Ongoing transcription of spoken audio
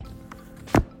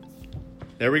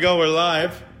There we go. We're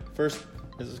live. First,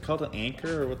 is it called an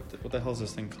anchor, or what the hell is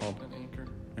this thing called? An anchor.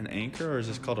 An anchor, or is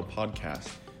this called a podcast?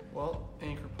 Well,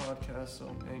 Anchor Podcast.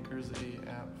 So Anchor is a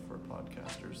app for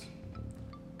podcasters.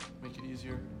 Make it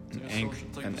easier.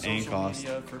 It's like a social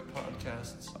media for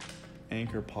podcasts.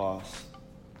 Anchor Cast.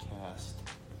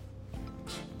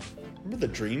 Remember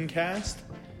the Dreamcast?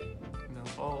 No.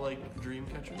 Oh, like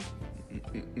Dreamcatcher?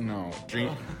 No.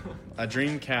 A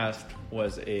Dreamcast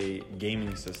was a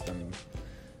gaming system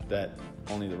that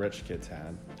only the rich kids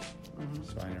had. Mm-hmm.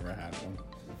 So I never had one,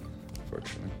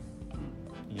 unfortunately.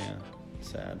 Yeah,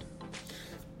 sad.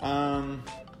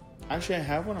 Actually, I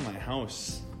have one in my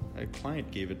house. A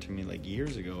client gave it to me like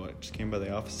years ago. I just came by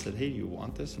the office and said, "Hey, do you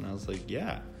want this?" And I was like,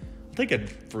 "Yeah, I'll take a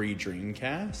free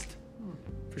Dreamcast."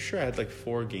 For sure, I had like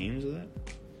 4 games with it.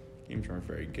 Games weren't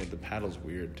very good. The paddle's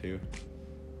weird too.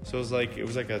 So it was like a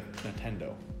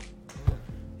Nintendo.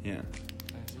 Yeah.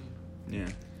 I see. Yeah.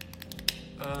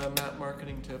 Matt,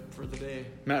 marketing tip for the day.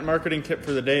 Matt, marketing tip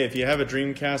for the day. If you have a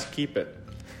Dreamcast, keep it.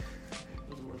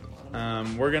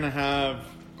 We're gonna have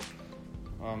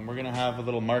a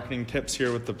little marketing tips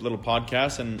here with the little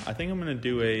podcast, and I think I'm gonna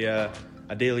do a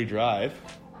daily drive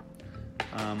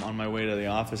on my way to the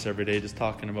office every day, just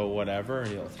talking about whatever.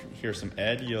 You'll hear some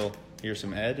Ed, you'll hear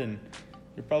some Ed, and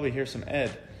you'll probably hear some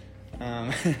Ed.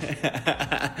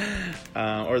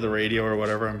 Or the radio or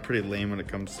whatever. I'm pretty lame when it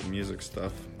comes to music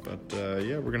stuff. But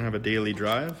yeah, we're going to have a daily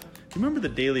drive. Remember the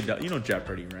daily... You know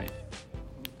Jeopardy, right?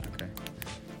 Okay.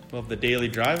 We'll have the daily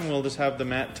drive, and we'll just have the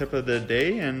Matt tip of the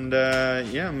day. And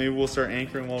yeah, maybe we'll start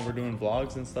anchoring while we're doing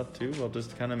vlogs and stuff too. We'll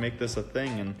just kind of make this a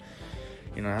thing. And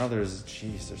you know how there's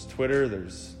Twitter,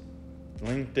 there's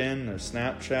LinkedIn, there's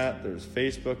Snapchat, there's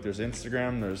Facebook, there's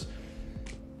Instagram, there's...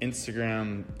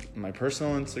 Instagram, my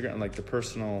personal Instagram, like the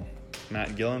personal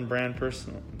Matt Gillen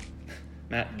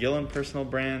personal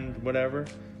brand, whatever.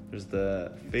 There's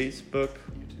the Facebook,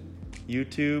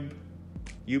 YouTube,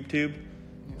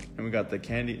 and we got the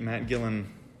Matt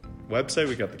Gillen website.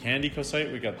 We got the Candyco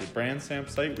site. We got the Brand Stamp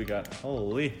site. We got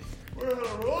we're on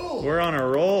a roll. We're on a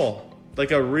roll, like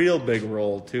a real big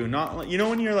roll too. Not like, you know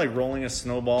when you're like rolling a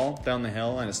snowball down the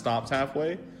hill and it stops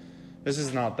halfway. This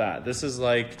is not that. This is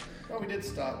like. Oh, we did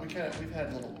stop. We've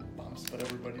had little bumps, but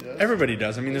everybody does. Everybody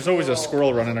does. I mean, there's always a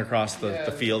squirrel running across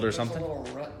the field or something. There's a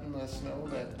little rut in the snow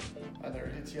that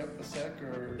either hits you up a sec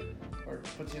or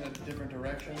puts you in a different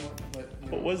direction. But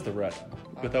what was the rut?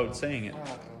 Without saying it. I don't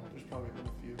know. There's probably been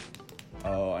a few.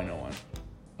 Oh, I know one.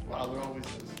 Wow, there always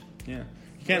is. Yeah.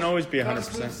 You can't always be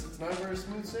 100%. It's not a very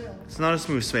smooth sail. It's not a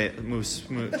smooth sail.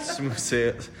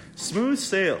 Smooth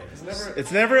sail.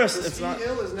 It's not.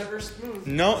 Hill is never smooth.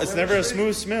 No, it's never a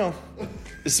smooth smell.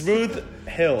 A smooth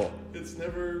hill. It's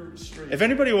never straight. If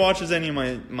anybody watches any of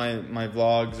my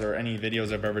vlogs or any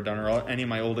videos I've ever done or any of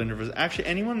my old interviews, actually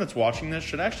anyone that's watching this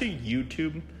should actually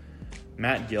YouTube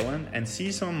Matt Gillen and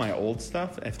see some of my old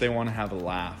stuff if they want to have a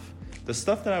laugh. The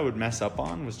stuff that I would mess up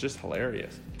on was just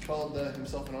hilarious. He called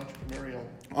himself an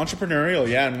entrepreneurial,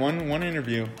 yeah. In one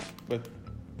interview with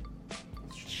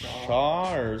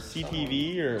Shaw or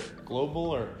CTV or Global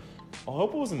or I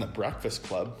hope it was in the Breakfast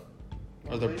Club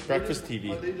or the Breakfast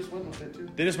TV. They just went with it too.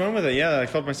 They just went with it, yeah. I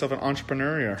called myself an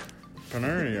entrepreneur.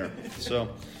 So,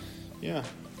 yeah,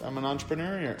 I'm an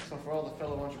entrepreneur. So for all the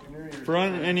fellow entrepreneurs, for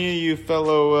any of you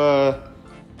fellow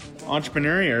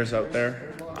entrepreneurs out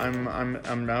there, I'm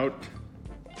out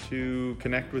to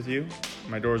connect with you.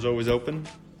 My door's always open.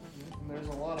 And there's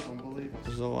a lot of them, believe it.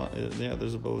 There's a lot. Yeah,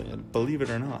 there's a believe it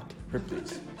or not.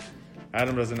 Ripley's.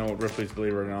 Adam doesn't know what Ripley's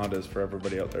Believe It or Not is for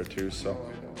everybody out there too. So I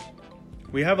know.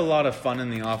 We have a lot of fun in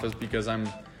the office because I'm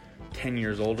 10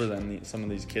 years older than some of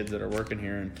these kids that are working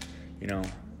here, and you know,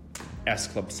 S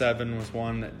Club 7 was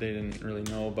one that they didn't really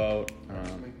know about.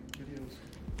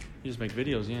 You just make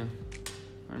videos, yeah.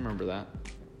 I remember that.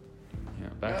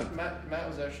 Yeah, Matt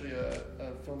was actually a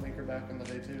filmmaker back in the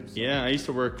day too. So. Yeah, I used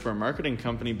to work for a marketing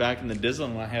company back in the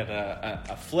Dizzlin when I had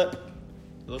a flip.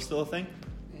 Is that still a thing?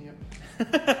 Yep.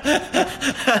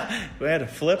 We had a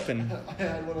flip and... I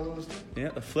had one of those too. Yeah,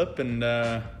 a flip and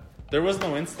there was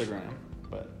no Instagram,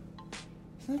 but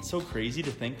isn't it so crazy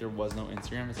to think there was no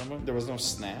Instagram at some point? There was no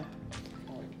Snap?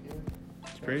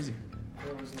 It's crazy.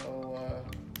 There was no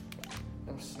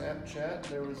Snapchat,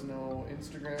 there was no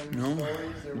Instagram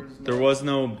stories, there was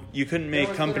no you couldn't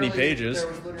make company pages.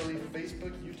 There was literally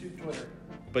Facebook, YouTube, Twitter.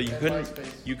 But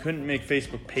you couldn't make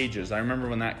Facebook pages. I remember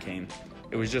when that came.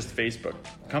 It was just Facebook.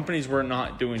 Companies were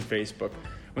not doing Facebook.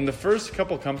 When the first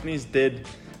couple companies did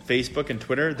Facebook and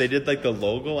Twitter, they did like the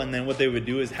logo, and then what they would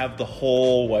do is have the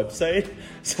whole website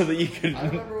so that you could... I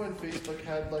remember when Facebook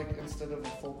had like, instead of a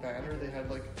full banner, they had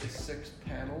like 6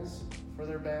 panels for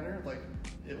their banner. Like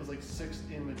it was like 6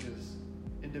 images,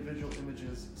 individual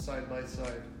images side by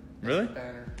side. Really?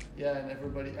 Banner. Yeah,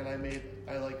 and I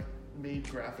made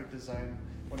graphic design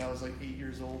when I was like 8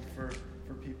 years old for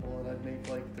people, and I'd make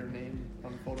like their name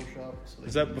on Photoshop. So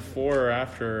is that before or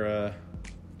after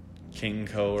King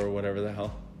Co. or whatever the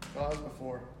hell? Oh, that was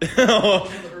before. Those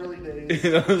were the early days.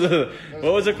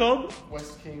 What was it called?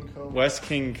 West King Co. West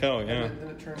King Co. Yeah. And then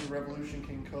it turned to Revolution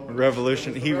King Co.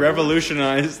 Revolution. He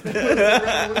revolutionized. The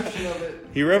revolution of it.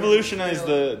 He revolutionized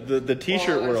the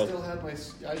T-shirt world.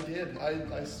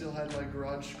 I still had my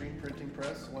garage screen printing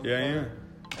press. One yeah, color.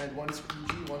 yeah. I had one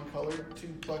squeegee, one color, 2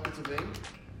 buckets of ink,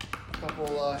 a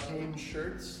couple Hanes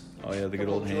shirts. Oh yeah, the good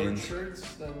old Hanes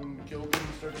shirts. Then Gildan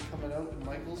started coming out and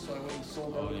Michaels, so I went and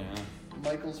sold out. Oh yeah.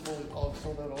 Michaels sold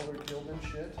out all their Gildan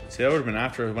shit. See, that would have been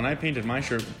after when I painted my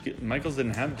shirt. Michaels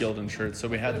didn't have Gildan shirts, so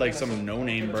we had like some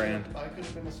no-name brand. I could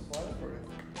have been a supplier for it.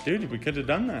 Dude, we could have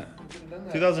done that.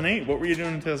 2008. What were you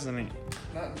doing in 2008?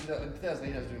 Not in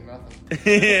 2008. I was doing nothing.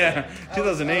 Yeah,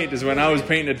 2008 is when I was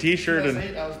painting a T-shirt.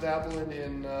 2008, I was dabbling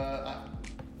in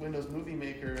Windows Movie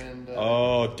Maker and.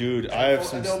 Oh, dude, I have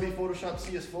some. Adobe Photoshop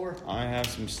CS4. I have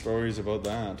some stories about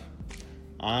that.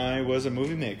 I was a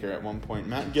movie maker at one point.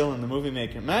 Matt Gillen, the movie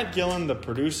maker. Matt Gillen, the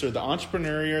producer, the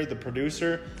entrepreneur, the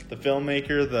producer, the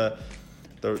filmmaker, the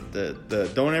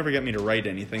don't ever get me to write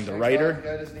anything. The writer. The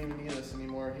guy doesn't even need us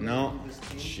anymore. No.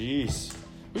 Jeez.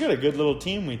 We got a good little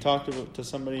team. We talked to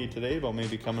somebody today about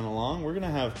maybe coming along. We're going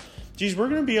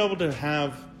to be able to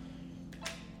have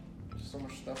so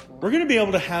much stuff going on. We're going to be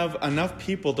able to have enough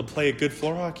people to play a good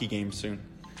floor hockey game soon.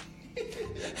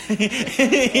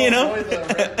 You know? Boy,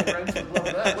 the rents would love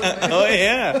that, wouldn't they? Oh,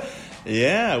 yeah.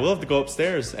 Yeah, we'll have to go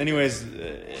upstairs. Anyways,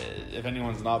 if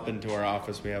anyone's not been to our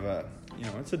office, we have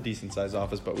it's a decent sized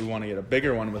office, but we want to get a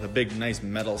bigger one with a big, nice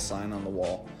metal sign on the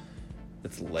wall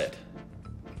that's lit.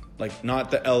 Like,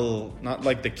 not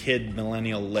like the kid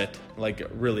millennial lit. Like,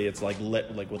 really, it's like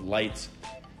lit, like with lights.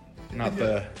 Not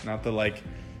the like,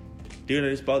 dude, I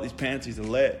just bought these pants, these are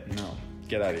lit. No,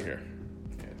 get out of here.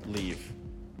 Leave.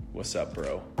 What's up,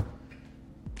 bro?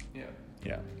 Yeah.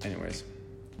 Yeah, anyways.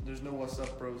 There's no what's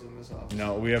up bros in this office.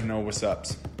 No, we have no what's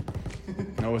ups.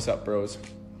 No what's up bros.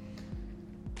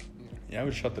 Yeah, I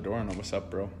would shut the door on a what's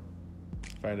up, bro.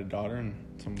 If I had a daughter and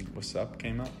some what's up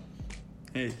came up.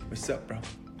 Hey, what's up, bro?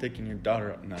 Taking your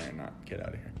daughter up. No, you're not. Get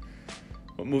out of here.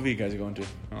 What movie you guys are going to?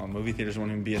 Oh, movie theaters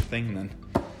won't even be a thing then.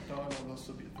 No, I know they'll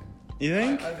still be a thing. You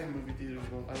think? I think movie theaters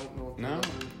won't. I don't know if no?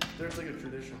 There's like a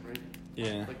tradition, right?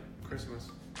 Yeah. Like Christmas.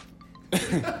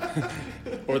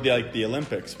 Or the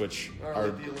Olympics, which are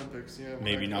like the Olympics, yeah,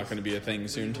 maybe not going to be a thing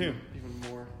soon too. Even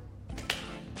more.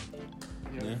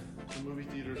 Yeah. The movie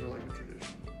theaters are like a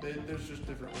tradition. There's just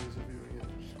different ways of viewing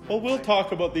it. Well, we'll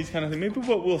talk about these kind of things. Maybe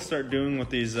what we'll start doing with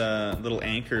these little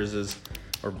anchors is,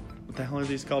 or what the hell are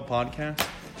these called? Podcasts?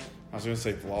 I was going to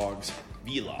say vlogs.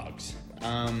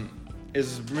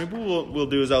 Is maybe what we'll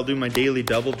do is I'll do my daily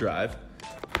double drive.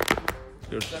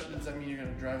 Does that mean you're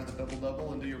going to drive with a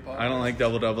double-double and do your podcast? I don't like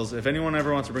double-doubles. If anyone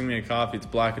ever wants to bring me a coffee, it's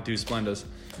black at 2 Splendas.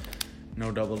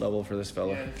 No double-double for this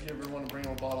fella. Yeah, if you ever want to bring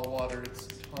a bottle of water, it's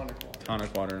tonic water.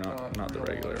 Tonic water, not the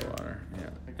regular water. Yeah.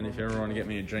 And if you ever want to get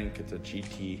me a drink, it's a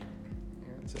GT. Yeah,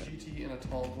 it's a GT in a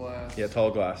tall glass. Yeah,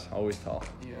 tall glass. Always tall.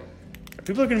 Yeah.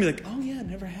 People are going to be like, oh yeah,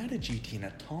 never had a GT in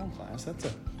a tall glass. That's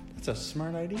a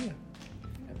smart idea.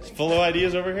 It's full of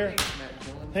ideas over here.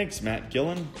 Thanks, Matt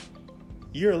Gillen.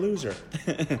 You're a loser.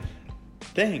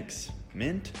 Thanks,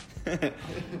 Mint.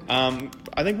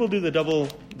 I think we'll do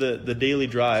the daily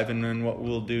drive, and then what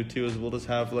we'll do too is we'll just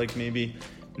have like maybe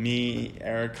me,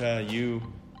 Erica, you,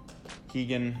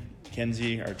 Keegan,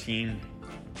 Kenzie, our team,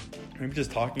 maybe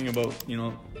just talking about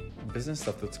business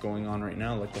stuff that's going on right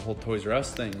now, like the whole Toys R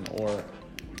Us thing or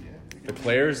the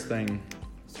Claire's thing.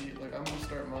 See, like I'm gonna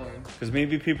start mine because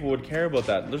maybe people would care about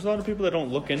that. There's a lot of people that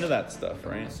don't look into that stuff,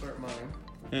 right? I'm gonna start mine.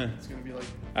 Yeah. It's going to be like...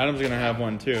 Adam's going to have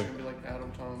one, too. It's going to be like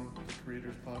Adam Tom, the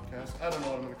Creators Podcast. I don't know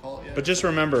what I'm going to call it yet. But just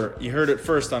remember, you heard it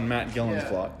first on Matt Gillen's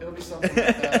vlog. It'll be something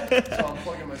like that. So I'm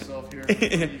plugging myself here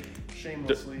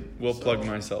shamelessly. We'll plug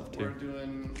myself, too. We're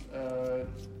doing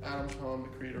Adam Tom,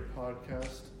 the Creator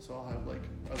Podcast. So I'll have like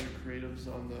other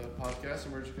creatives on the podcast,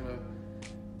 and we're just going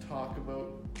to talk about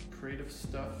creative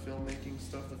stuff, filmmaking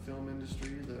stuff, the film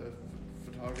industry, the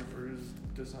photographers,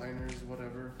 designers,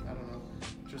 whatever. I don't know.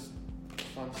 Just...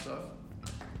 fun stuff,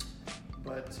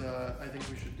 but I think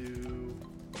we should do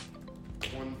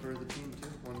one for the team too.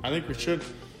 I think we should.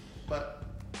 But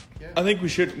yeah, I think we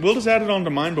should. We'll just add it onto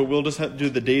mine, but we'll just do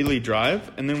the daily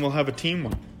drive, and then we'll have a team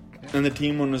one. Yeah. And the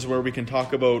team one is where we can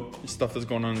talk about stuff that's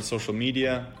going on in social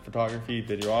media, photography,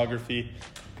 videography,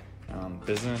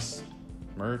 business,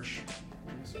 merch.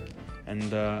 Yes, sir.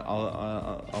 And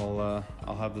I'll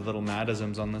have the little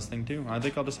Madisms on this thing too. I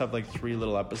think I'll just have like 3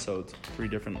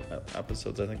 different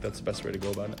episodes. I think that's the best way to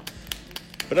go about it.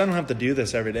 But I don't have to do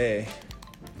this every day.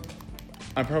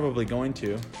 I'm probably going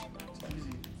to. It's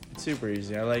easy. It's super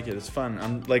easy. I like it. It's fun.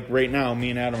 I'm like right now, me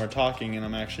and Adam are talking, and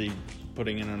I'm actually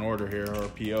putting in an order here, or a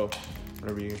PO,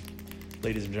 whatever you,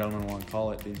 ladies and gentlemen, want to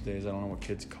call it these days. I don't know what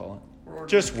kids call it.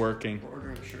 Just working. We're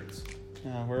ordering shirts.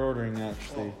 Yeah, we're ordering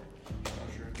actually.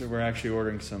 Shirts. We're actually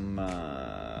ordering some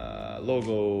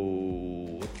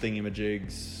logo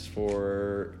thingamajigs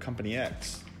for Company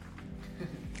X.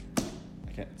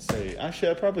 I can't say.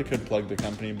 Actually, I probably could plug the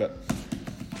company, but.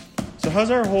 So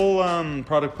how's our whole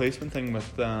product placement thing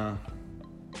with the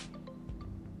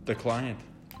client?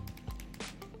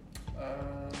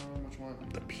 Which one?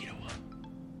 The pita one.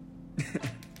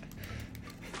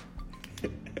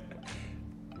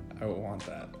 I would want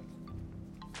that.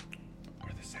 Or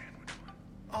the sandwich one.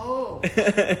 Oh!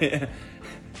 Yeah.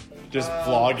 Just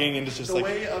vlogging and it's just the like...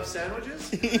 The way of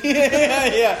sandwiches?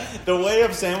 yeah. The way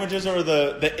of sandwiches or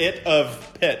the it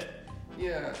of pit.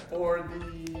 Yeah. Or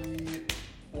the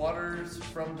waters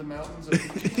from the mountains of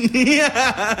Fiji.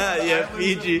 Yeah,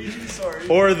 Fiji. Sorry.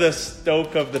 Or the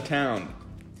stoke of the town.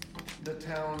 The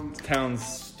Town's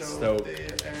stoke.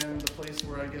 And the place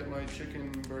where I get my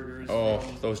chicken burgers. Oh,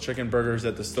 from, those chicken burgers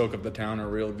at the stoke of the town are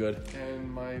real good.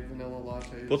 and my vanilla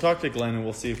lattes. We'll talk to Glenn and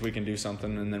we'll see if we can do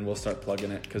something, and then we'll start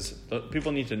plugging it, because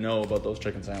people need to know about those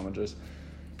chicken sandwiches.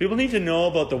 People need to know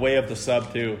about the way of the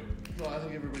sub too. Well, I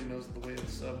think everybody knows the way of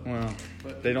the sub. Well,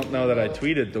 But they don't know that I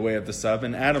tweeted the way of the sub,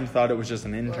 and Adam thought it was just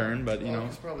an intern, but you know.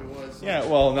 It probably was. Yeah,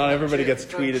 well, not everybody gets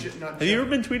tweeted. Have you ever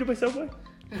been tweeted by Subway?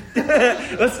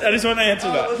 I just want to answer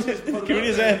that. Can we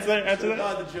just answer that?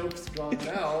 God, the joke's gone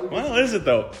now. Well, is it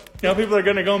though? Now people are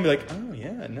gonna go and be like, oh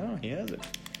yeah, no, he hasn't.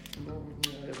 No,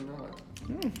 I have not.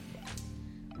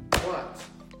 What?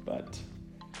 But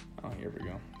here we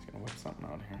go. He's gonna whip something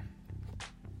out here.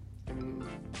 I mean,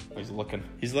 He's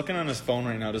looking on his phone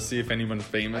right now to see if anyone's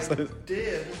famous. I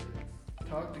did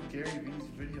talk to Gary V's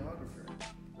videographer.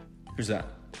 Who's that?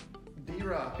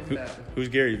 D-Rock and Dad. Who's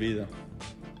Gary V though?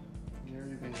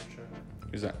 Gary Vaynerchuk.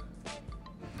 Who's that?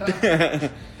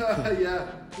 Yeah.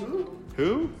 Who?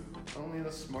 Who? Only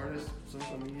the smartest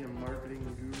social media marketing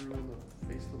guru on the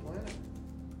face of the planet.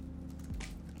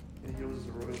 And he owes us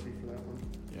a royalty for that one.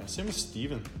 Yeah, same with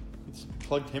Steven. It's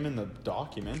plugged him in the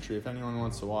documentary. If anyone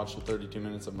wants to watch the 32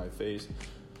 minutes of my face,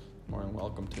 more than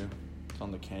welcome to. It's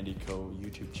on the Candy Co.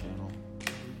 YouTube channel.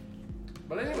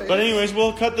 But anyways,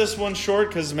 we'll cut this one short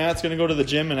because Matt's gonna go to the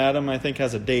gym and Adam, I think,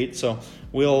 has a date. So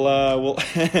we'll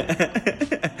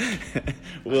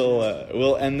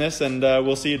we'll end this, and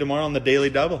we'll see you tomorrow on the Daily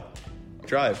Drive.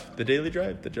 The Daily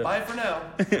Drive. Bye for now.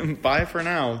 Bye for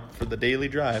now for the Daily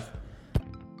Drive.